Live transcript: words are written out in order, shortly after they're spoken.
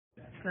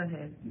Go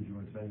ahead. Did you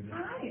want to say anything?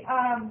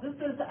 Hi, this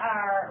is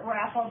our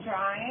raffle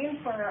drawing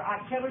for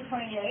October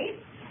 28th.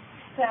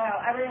 So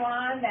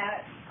everyone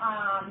that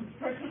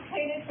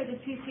participated for the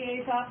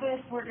TCA's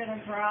office, we're going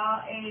to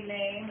draw a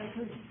name. This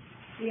is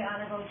the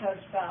Honorable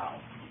Judge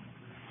Bell.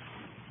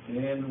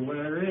 And the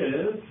winner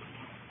is...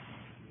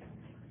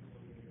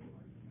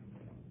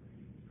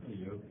 There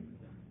you go.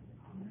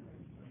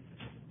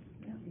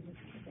 Yeah, you just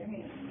put their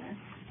hand in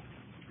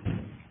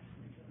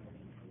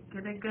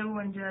there. Get a good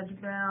one,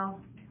 Judge Bell.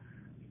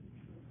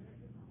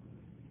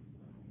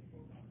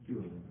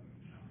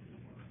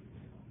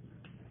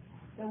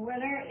 The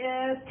winner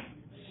is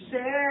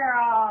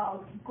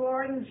Cheryl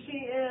Gordon. She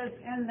is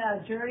in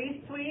the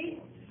jury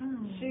suite.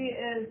 She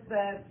is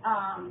the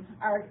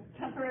our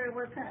temporary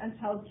worker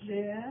until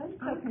June.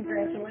 So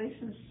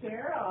congratulations,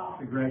 Cheryl.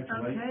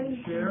 Congratulations,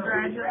 Okay. Cheryl.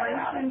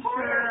 Congratulations,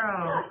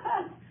 Cheryl.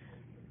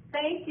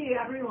 Thank you,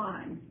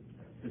 everyone.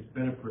 It's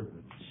been a privilege.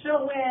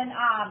 She'll win.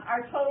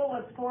 Our total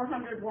was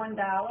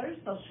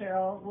 $401, so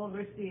Cheryl will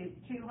receive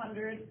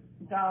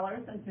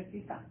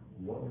 $200.50.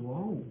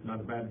 Whoa,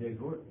 not a bad day's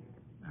work.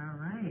 All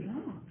right.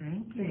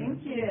 Thank you.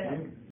 Thank you.